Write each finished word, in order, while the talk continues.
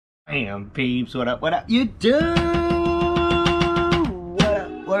Damn, peeps, what up, you do? What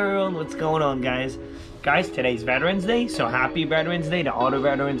up, world? What's going on, guys? Guys, today's Veterans Day, so happy Veterans Day to all the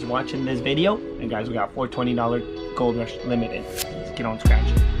veterans watching this video. And guys, we got $420 Goldrush Limited. Let's get on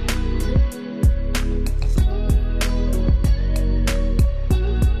scratching.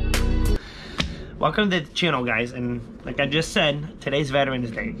 Welcome to the channel, guys, and like I just said, today's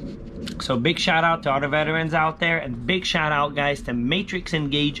Veterans Day. So big shout out to all the veterans out there, and big shout out, guys, to Matrix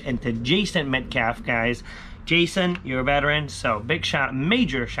Engage and to Jason Metcalf, guys. Jason, you're a veteran, so big shout,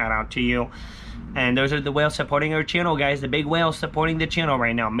 major shout out to you. And those are the whales supporting our channel, guys. The big whales supporting the channel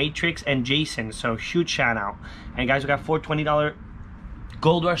right now, Matrix and Jason. So huge shout out. And guys, we got $420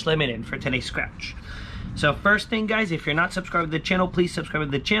 Goldrush Limited for today's scratch. So first thing, guys, if you're not subscribed to the channel, please subscribe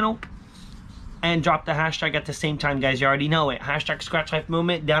to the channel. And drop the hashtag at the same time, guys. You already know it. Hashtag Scratch Life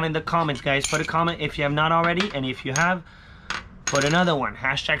Movement down in the comments, guys. Put a comment if you have not already. And if you have, put another one.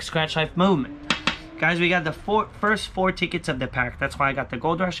 Hashtag Scratch Life Movement. Guys, we got the first four tickets of the pack. That's why I got the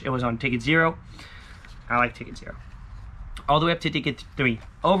Gold Rush. It was on ticket 0. I like ticket 0. All the way up to ticket 3.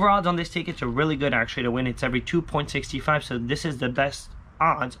 Overall odds on this ticket are really good, actually, to win. It's every 2.65. So this is the best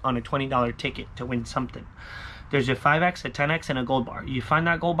odds on a $20 ticket to win something. There's a 5x, a 10x, and a gold bar. You find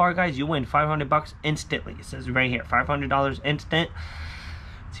that gold bar, guys, you win $500 instantly. It says right here, $500 instant.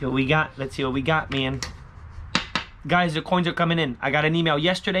 Let's see what we got. Let's see what we got, man. Guys, the coins are coming in. I got an email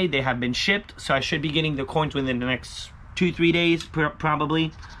yesterday. They have been shipped, so I should be getting the coins within the next 2-3 days,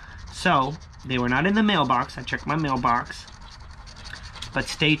 probably. So, they were not in the mailbox. I checked my mailbox. But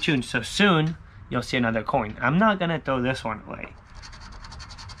stay tuned. So soon, you'll see another coin. I'm not going to throw this one away.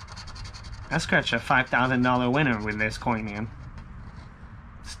 I scratched a $5,000 winner with this coin, man.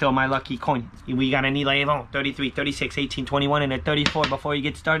 Still my lucky coin. We got an 11, 33, 36, 18, 21, and a 34. Before you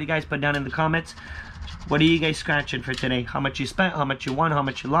get started, guys, put down in the comments, what are you guys scratching for today? How much you spent, how much you won, how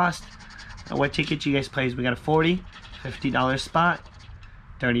much you lost, and what ticket you guys played. We got a 40, $50 spot,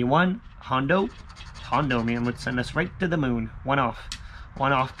 31, Hondo, man, would send us right to the moon. One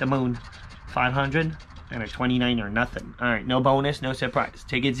off the moon, 500, and a 29 or nothing. All right, no bonus, no surprise.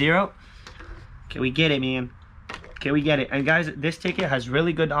 Ticket 0. Can we get it, man? Can we get it? And guys, this ticket has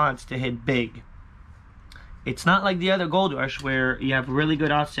really good odds to hit big. It's not like the other Gold Rush where you have really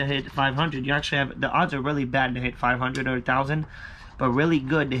good odds to hit 500. You actually have, the odds are really bad to hit 500 or 1,000, but really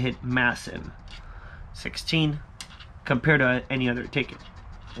good to hit massive. 16 compared to any other ticket.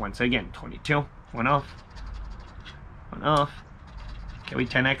 Once again, 22. One off. Can we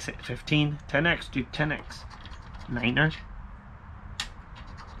 10x it? 15. 10x, dude, 10x. Niner.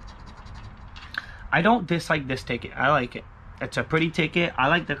 I don't dislike this ticket. I like it. It's a pretty ticket. I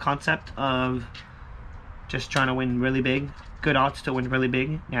like the concept of just trying to win really big. Good odds to win really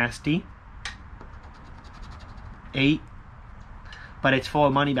big. Nasty. 8. But it's full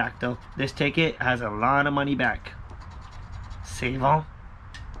of money back, though. This ticket has a lot of money back. Save all.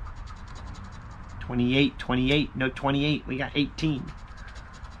 28. No, 28. We got 18.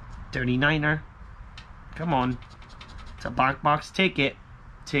 39er. Come on. It's a box ticket.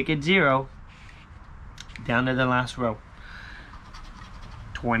 Ticket 0. Down to the last row.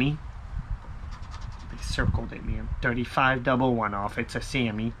 20. They circled it, man. 35, double one off. It's a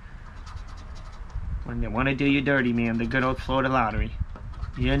Sammy. When they want to do you dirty, man. The good old Florida Lottery.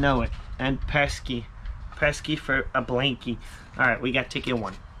 You know it. And pesky. Pesky for a blankie. Alright, we got ticket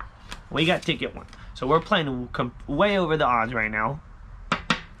 1. So we're playing way over the odds right now.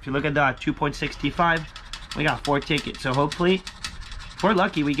 If you look at the 2.65, we got 4 tickets. So hopefully, if we're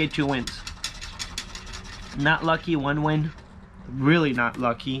lucky, we get 2 wins. Not lucky, 1 win. Really not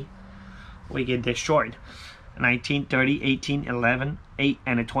lucky, we get destroyed. 19, 30, 18, 11, 8,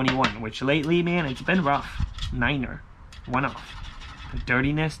 and a 21. Which lately, man, it's been rough. Niner. 1 off. The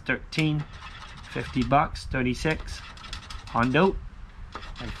dirtiness, 13. $50, 36. Hondo.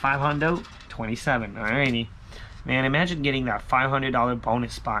 And 5 Hondo, 27. Alrighty. Man, imagine getting that $500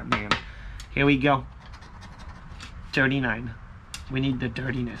 bonus spot, man. Here we go. 39. We need the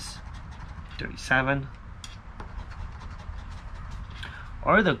dirtiness. 37.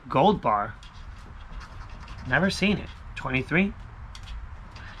 Or the gold bar. Never seen it. 23.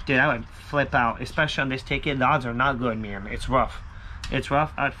 Dude, I would flip out. Especially on this ticket. The odds are not good, man. It's rough. It's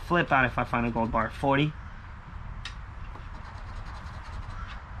rough. I'd flip out if I find a gold bar. 40.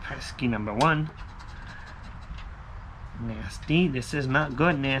 Pesky number 1. Nasty. This is not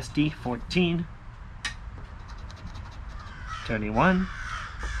good. Nasty. 14. 31.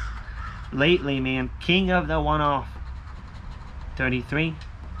 Lately, man. King of the one off. 33.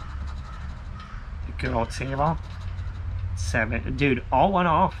 The good old save all. 7. Dude, all 1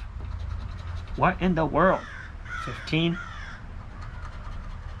 off. What in the world? 15.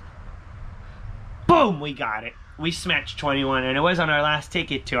 Boom, we got it. We smashed 21, and it was on our last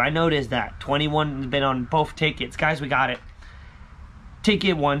ticket too. I noticed that. 21 has been on both tickets. Guys, we got it.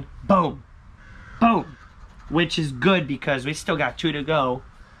 Ticket 1, boom. Boom. Which is good because we still got 2 to go.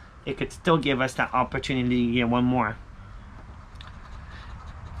 It could still give us that opportunity to get 1 more.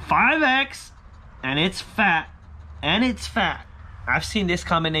 5X, and it's fat. And it's fat. I've seen this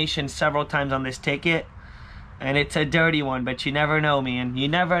combination several times on this ticket. And it's a dirty one, but you never know, man. You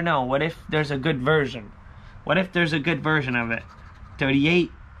never know. What if there's a good version? What if there's a good version of it? 38.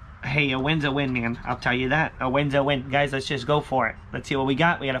 Hey, a win's a win, man. I'll tell you that. A win's a win. Guys, let's just go for it. Let's see what we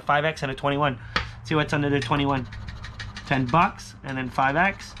got. We got a 5X and a 21. Let's see what's under the 21. 10 bucks and then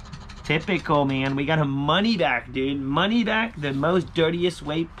 5X. Typical, man. We got a money back, dude. Money back the most dirtiest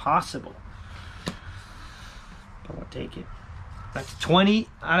way possible. But we'll take it. That's 20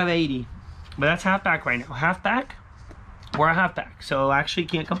 out of 80. But that's halfback right now. Halfback? We're a halfback. So actually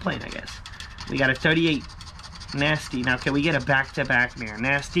can't complain, I guess. We got a 38. Nasty. Now can we get a back-to-back, man?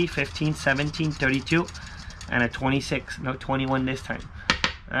 Nasty, 15, 17, 32, and a 26. No 21 this time.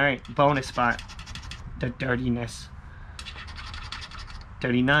 Alright, bonus spot. The dirtiness.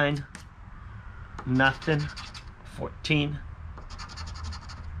 39. Nothing. 14.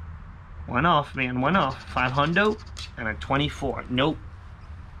 1 off, man. 1 off. 500 and a 24. Nope.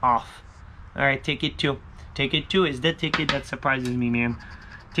 Off. Alright, ticket 2. Ticket 2 is the ticket that surprises me, man.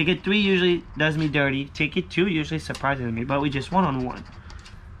 Ticket 3 usually does me dirty. Ticket 2 usually surprises me, but we just won on 1.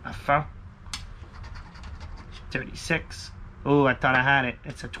 A foul. 36. Oh, I thought I had it.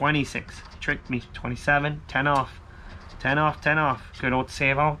 It's a 26. Tricked me. 27. 10 off. 10 off, 10 off. Good old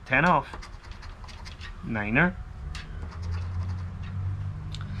save all. 10 off. 9er.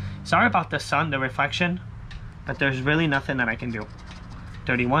 Sorry about the sun, the reflection, but there's really nothing that I can do.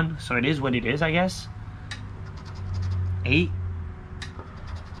 31, so it is what it is, I guess. 8.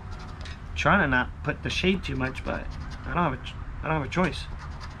 Trying to not put the shade too much, but I don't have a choice.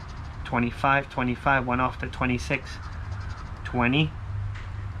 25, 25, 1 off to 26. 20.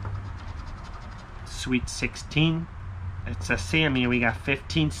 Sweet 16. It's a Sammy. We got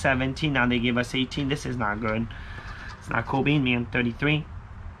 15, 17. Now they give us 18. This is not good. It's not cool bean, man. 33.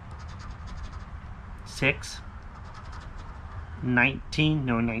 6. 19.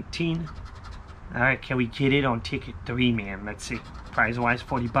 No 19. Alright, can we get it on ticket 3, man? Let's see. Prize wise,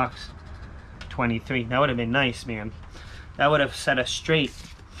 40 bucks. 23. That would have been nice, man. That would have set us straight.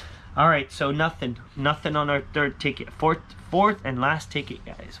 Alright, so nothing. Nothing on our 3rd ticket. Fourth and last ticket,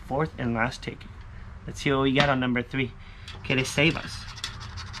 guys. 4th and last ticket. Let's see what we got on number 3. Can it save us?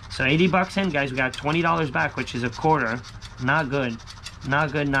 So 80 bucks in, guys. We got $20 back, which is a quarter. Not good.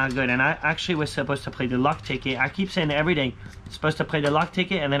 Not good, not good. And I actually was supposed to play the luck ticket. I keep saying it every day. Supposed to play the luck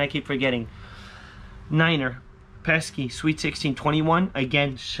ticket, and then I keep forgetting. 9er. Pesky. Sweet 16. 21.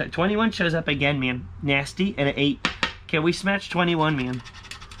 Again. 21 shows up again, man. Nasty. And an 8. Can we smash 21, man?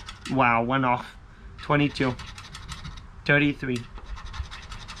 Wow. 1 off. 22. 33.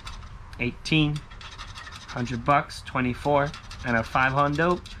 18. 100 bucks. 24. And a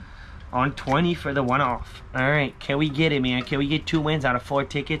 500 on 20 for the 1 off. Alright. Can we get it, man? Can we get 2 wins out of 4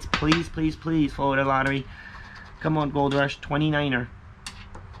 tickets? Please, please, please. Florida Lottery. Come on, Goldrush. 29er.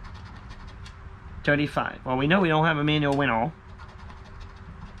 35. Well, we know we don't have a manual win all.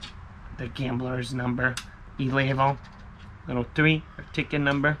 The gambler's number. 11. Little 3. Our ticket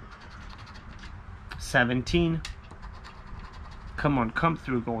number. 17. Come on, come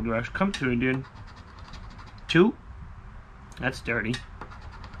through, Goldrush. Come through, dude. 2. That's dirty.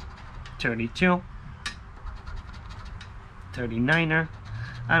 32. 39er.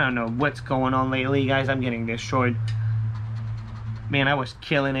 I don't know what's going on lately, guys. I'm getting destroyed. Man, I was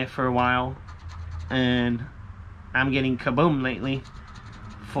killing it for a while. And I'm getting kaboom lately.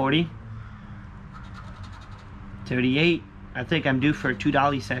 40. 38. I think I'm due for a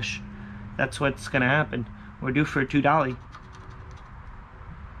 $2 sesh. That's what's gonna happen. We're due for a $2.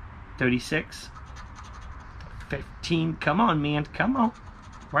 36. 15. Come on, man. Come on.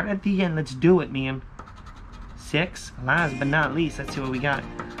 Right at the end. Let's do it, man. 6. Last but not least. Let's see what we got.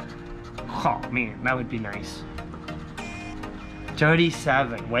 Oh, man. That would be nice.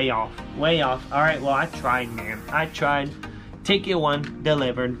 37. Way off. Way off. Alright, well, I tried, man. I tried. Ticket 1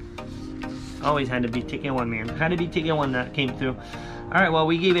 delivered. Always had to be ticket 1, man. Had to be ticket 1 that came through. Alright, well,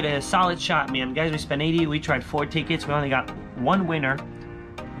 we gave it a solid shot, man. Guys, we spent 80. We tried 4 tickets. We only got 1 winner.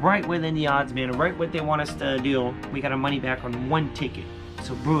 Right within the odds, man. Right what they want us to do. We got our money back on 1 ticket.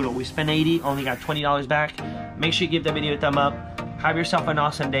 So brutal. We spent 80. Only got $20 back. Make sure you give the video a thumb up. Have yourself an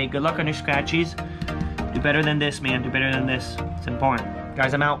awesome day. Good luck on your scratchies. Do better than this, man. Do better than this. It's important.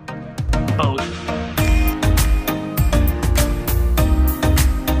 Guys, I'm out. Both.